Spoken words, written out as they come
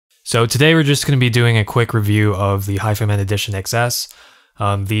So today we're just going to be doing a quick review of the Hifiman Edition XS.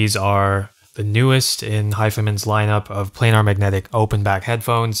 These are the newest in Hifiman's lineup of planar magnetic open back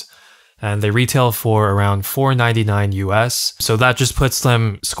headphones, and they retail for around $499 US. So that just puts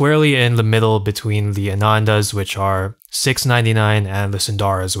them squarely in the middle between the Anandas, which are $699, and the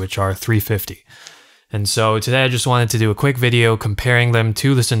Sundaras, which are $350. And so today I just wanted to do a quick video comparing them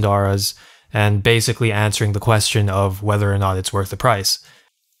to the Sundaras and basically answering the question of whether or not it's worth the price.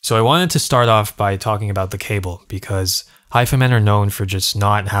 So I wanted to start off by talking about the cable, because Hifiman are known for just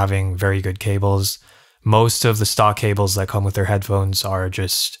not having very good cables. Most of the stock cables that come with their headphones are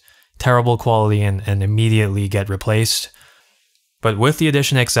just terrible quality and immediately get replaced. But with the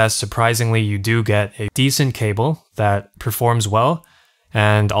Edition XS, surprisingly, you do get a decent cable that performs well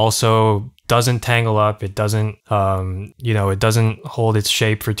and also doesn't tangle up. It doesn't, it doesn't hold its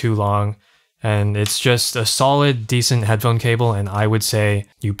shape for too long. And it's just a solid, decent headphone cable, and I would say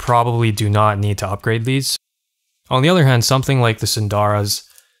you probably do not need to upgrade these. On the other hand, something like the Sundaras,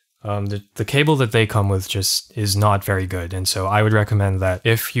 the cable that they come with just is not very good, and so I would recommend that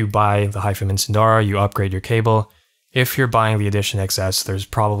if you buy the Hifiman Sundara, you upgrade your cable. If you're buying the Edition XS, there's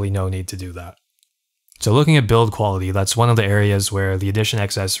probably no need to do that. So looking at build quality, that's one of the areas where the Edition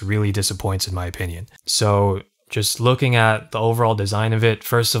XS really disappoints in my opinion. So just looking at the overall design of it,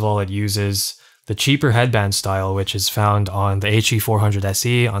 first of all, it uses the cheaper headband style, which is found on the HE400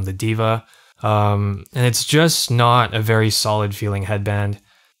 SE, on the Diva, and it's just not a very solid feeling headband.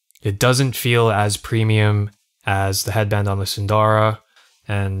 It doesn't feel as premium as the headband on the Sundara,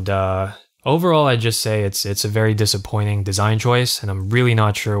 and overall I'd just say it's a very disappointing design choice, and I'm really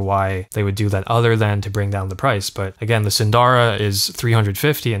not sure why they would do that other than to bring down the price. But again, the Sundara is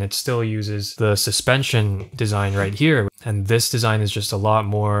 $350 and it still uses the suspension design right here, and this design is just a lot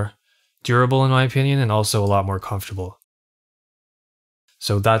more durable in my opinion, and also a lot more comfortable.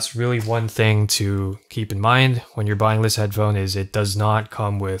 So that's really one thing to keep in mind when you're buying this headphone, is it does not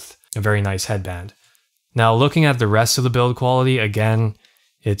come with a very nice headband. Now looking at the rest of the build quality, again,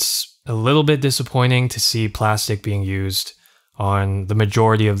 it's a little bit disappointing to see plastic being used on the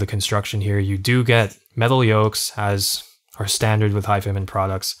majority of the construction here. You do get metal yokes, as are standard with Hifiman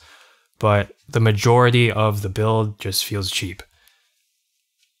products, but the majority of the build just feels cheap.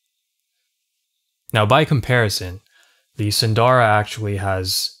 Now by comparison, the Sundara actually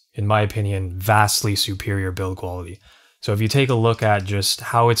has, in my opinion, vastly superior build quality. So if you take a look at just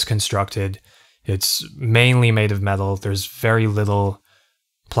how it's constructed, it's mainly made of metal. There's very little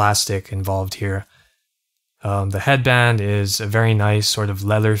plastic involved here. The headband is a very nice sort of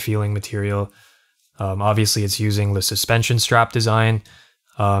leather feeling material. Obviously it's using the suspension strap design,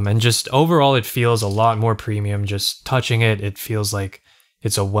 and just overall it feels a lot more premium. Just touching it, it feels like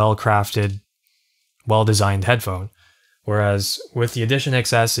it's a well-crafted, well-designed headphone. Whereas with the Edition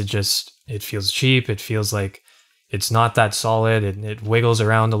XS, it feels cheap. It feels like it's not that solid. It wiggles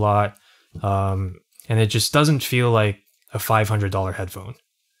around a lot, and it just doesn't feel like a $500 headphone.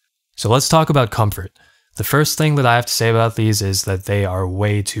 So let's talk about comfort. The first thing that I have to say about these is that they are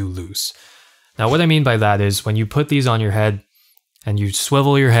way too loose. Now what I mean by that is when you put these on your head and you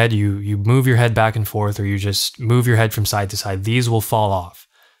swivel your head, you move your head back and forth, or you just move your head from side to side, these will fall off.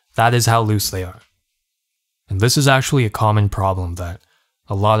 That is how loose they are. And this is actually a common problem that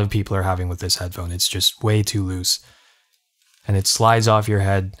a lot of people are having with this headphone. It's just way too loose, and it slides off your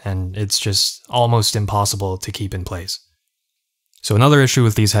head, and it's just almost impossible to keep in place. So another issue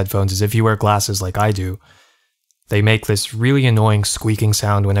with these headphones is if you wear glasses like I do, they make this really annoying squeaking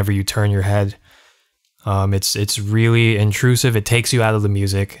sound whenever you turn your head. It's really intrusive. It takes you out of the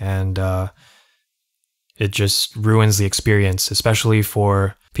music, and it just ruins the experience, especially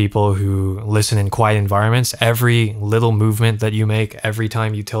for people who listen in quiet environments. Every little movement that you make, every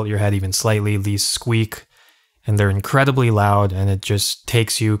time you tilt your head even slightly, these squeak, and they're incredibly loud, and it just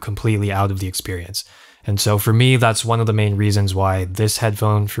takes you completely out of the experience. And so for me, that's one of the main reasons why this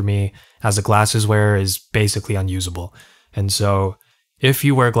headphone for me as a glasses wearer is basically unusable. And so if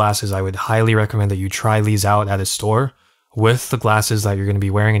you wear glasses, I would highly recommend that you try these out at a store with the glasses that you're going to be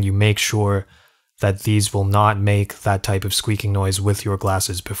wearing, and you make sure that these will not make that type of squeaking noise with your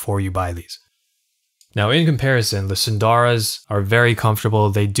glasses before you buy these. Now in comparison, the Sundaras are very comfortable.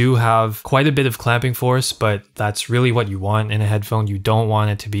 They do have quite a bit of clamping force, but that's really what you want in a headphone. You don't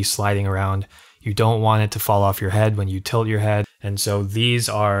want it to be sliding around. You don't want it to fall off your head when you tilt your head. And so these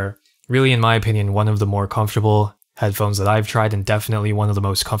are really, in my opinion, one of the more comfortable headphones that I've tried, and definitely one of the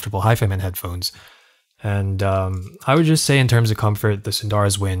most comfortable Hifiman headphones. And I would just say in terms of comfort, the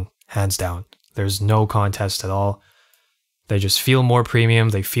Sundaras win, hands down. There's no contest at all. They just feel more premium.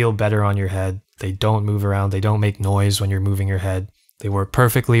 They feel better on your head. They don't move around. They don't make noise when you're moving your head. They work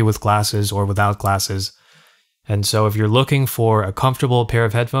perfectly with glasses or without glasses. And so if you're looking for a comfortable pair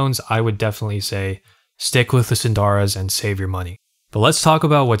of headphones, I would definitely say stick with the Sundaras and save your money. But let's talk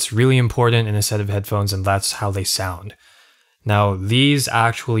about what's really important in a set of headphones, and that's how they sound. Now, these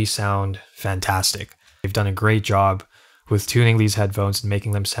actually sound fantastic. They've done a great job with tuning these headphones and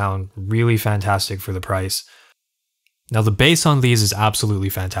making them sound really fantastic for the price. Now, the bass on these is absolutely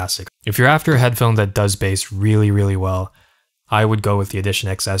fantastic. If you're after a headphone that does bass really, really well, I would go with the Edition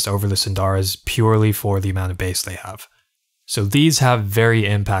XS over the Sundaras purely for the amount of bass they have. So these have very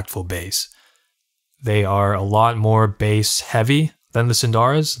impactful bass. They are a lot more bass heavy than the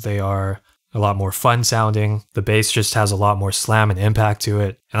Sundaras. They are a lot more fun sounding. The bass just has a lot more slam and impact to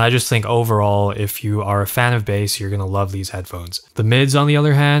it. And I just think overall, if you are a fan of bass, you're going to love these headphones. The mids, on the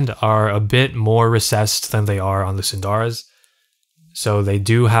other hand, are a bit more recessed than they are on the Sundaras. So they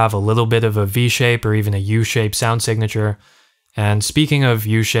do have a little bit of a V-shape or even a U-shape sound signature. And speaking of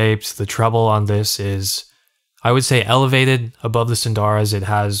U-shaped, the treble on this is, I would say, elevated above the Sundaras. It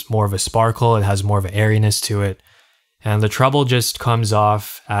has more of a sparkle, it has more of an airiness to it. And the treble just comes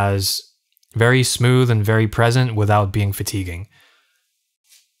off as very smooth and very present without being fatiguing.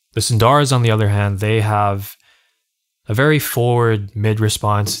 The Sundaras, on the other hand, they have a very forward mid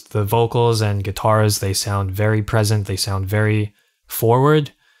response. The vocals and guitars, they sound very present, they sound very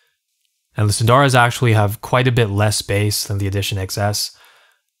forward. And the Sundaras actually have quite a bit less bass than the Edition XS.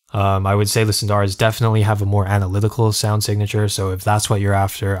 I would say the Sundaras definitely have a more analytical sound signature, so if that's what you're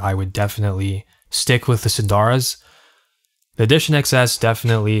after, I would definitely stick with the Sundaras. The Edition XS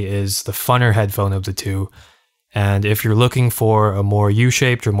definitely is the funner headphone of the two, and if you're looking for a more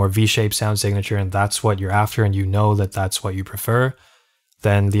U-shaped or more V-shaped sound signature and that's what you're after and you know that that's what you prefer,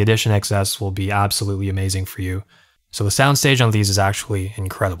 then the Edition XS will be absolutely amazing for you. So the soundstage on these is actually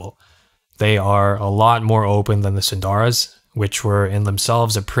incredible. They are a lot more open than the Sundaras, which were in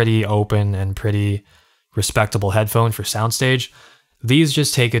themselves a pretty open and pretty respectable headphone for soundstage. These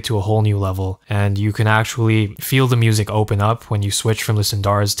just take it to a whole new level, and you can actually feel the music open up when you switch from the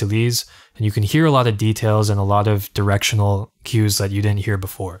Sundaras to these, and you can hear a lot of details and a lot of directional cues that you didn't hear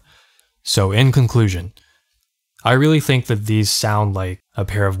before. So in conclusion, I really think that these sound like a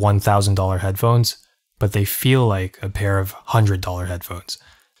pair of $1,000 headphones, but they feel like a pair of $100 headphones.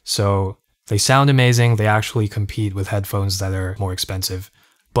 So they sound amazing, they actually compete with headphones that are more expensive,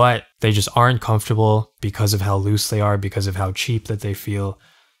 but they just aren't comfortable because of how loose they are, because of how cheap that they feel.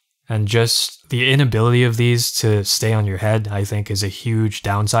 And just the inability of these to stay on your head, I think, is a huge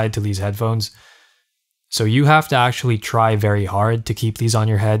downside to these headphones. So you have to actually try very hard to keep these on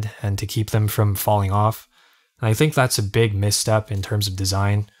your head and to keep them from falling off. And I think that's a big misstep in terms of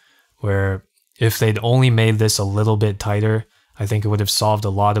design, where if they'd only made this a little bit tighter, I think it would have solved a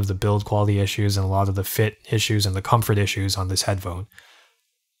lot of the build quality issues and a lot of the fit issues and the comfort issues on this headphone.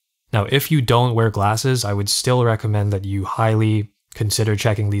 Now, if you don't wear glasses, I would still recommend that you highly consider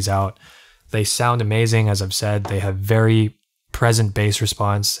checking these out. They sound amazing, as I've said. They have very present bass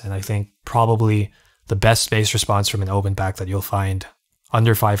response, and I think probably the best bass response from an open back that you'll find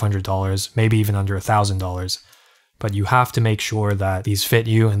under $500, maybe even under $1,000. But you have to make sure that these fit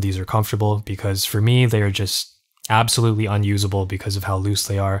you and these are comfortable, because for me, they are just absolutely unusable because of how loose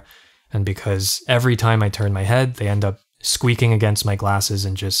they are, and because every time I turn my head, they end up squeaking against my glasses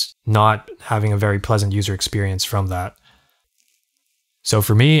and just not having a very pleasant user experience from that. So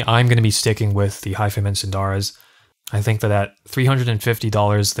for me, I'm going to be sticking with the Hifiman Sundaras. I think that at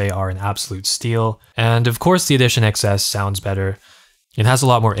 $350, they are an absolute steal. And of course, the Edition XS sounds better. It has a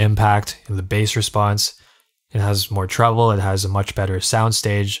lot more impact in the bass response. It has more treble. It has a much better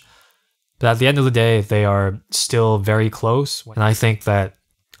soundstage. But at the end of the day, they are still very close. And I think that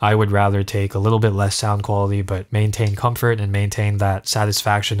I would rather take a little bit less sound quality, but maintain comfort and maintain that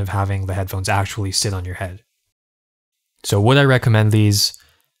satisfaction of having the headphones actually sit on your head. So would I recommend these?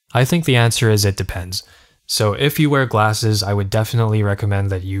 I think the answer is it depends. So if you wear glasses, I would definitely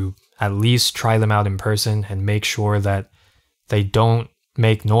recommend that you at least try them out in person and make sure that they don't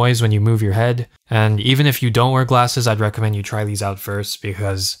make noise when you move your head. And even if you don't wear glasses, I'd recommend you try these out first,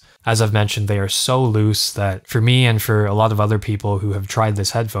 because as I've mentioned, they are so loose that for me and for a lot of other people who have tried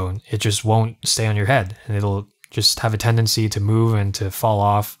this headphone, it just won't stay on your head and it'll just have a tendency to move and to fall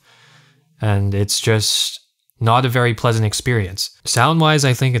off. And it's just not a very pleasant experience. Sound-wise,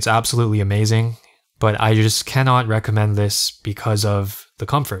 I think it's absolutely amazing, but I just cannot recommend this because of the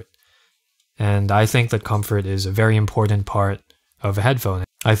comfort. And I think that comfort is a very important part of a headphone.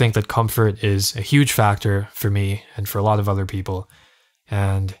 I think that comfort is a huge factor for me and for a lot of other people.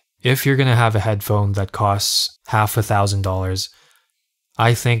 And if you're going to have a headphone that costs $500,000,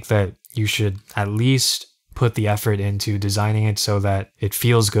 I think that you should at least put the effort into designing it so that it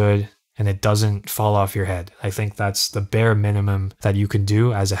feels good and it doesn't fall off your head. I think that's the bare minimum that you can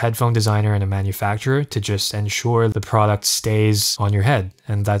do as a headphone designer and a manufacturer to just ensure the product stays on your head.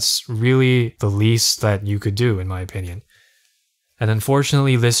 And that's really the least that you could do, in my opinion. And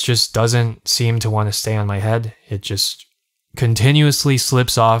unfortunately, this just doesn't seem to want to stay on my head. It just continuously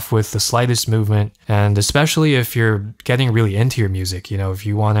slips off with the slightest movement. And especially if you're getting really into your music, you know, if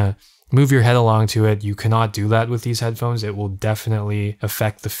you want to move your head along to it, you cannot do that with these headphones. It will definitely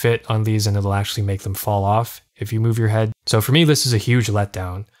affect the fit on these and it'll actually make them fall off if you move your head. So for me, this is a huge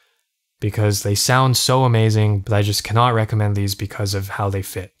letdown because they sound so amazing, but I just cannot recommend these because of how they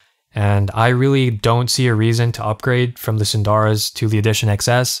fit. And I really don't see a reason to upgrade from the Sundaras to the Edition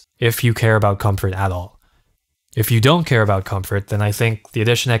XS if you care about comfort at all. If you don't care about comfort, then I think the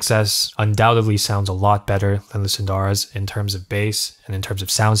Edition XS undoubtedly sounds a lot better than the Sundaras in terms of bass and in terms of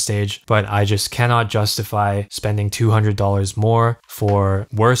soundstage, but I just cannot justify spending $200 more for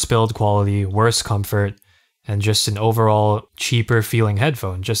worse build quality, worse comfort, and just an overall cheaper feeling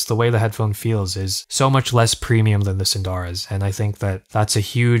headphone. Just the way the headphone feels is so much less premium than the Sundaras, and I think that that's a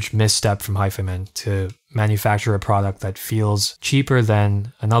huge misstep from Hifiman to manufacture a product that feels cheaper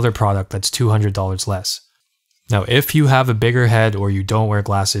than another product that's $200 less. Now, if you have a bigger head or you don't wear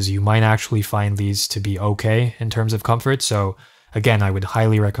glasses, you might actually find these to be okay in terms of comfort. So again, I would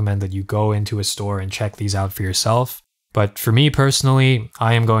highly recommend that you go into a store and check these out for yourself. But for me personally,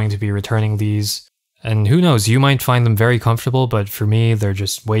 I am going to be returning these. And who knows, you might find them very comfortable, but for me, they're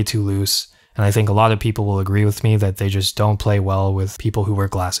just way too loose. And I think a lot of people will agree with me that they just don't play well with people who wear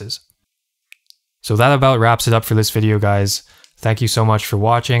glasses. So that about wraps it up for this video, guys. Thank you so much for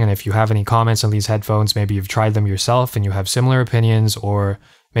watching, and if you have any comments on these headphones, maybe you've tried them yourself and you have similar opinions, or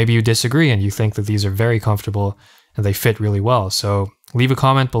maybe you disagree and you think that these are very comfortable and they fit really well. So leave a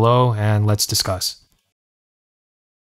comment below and let's discuss.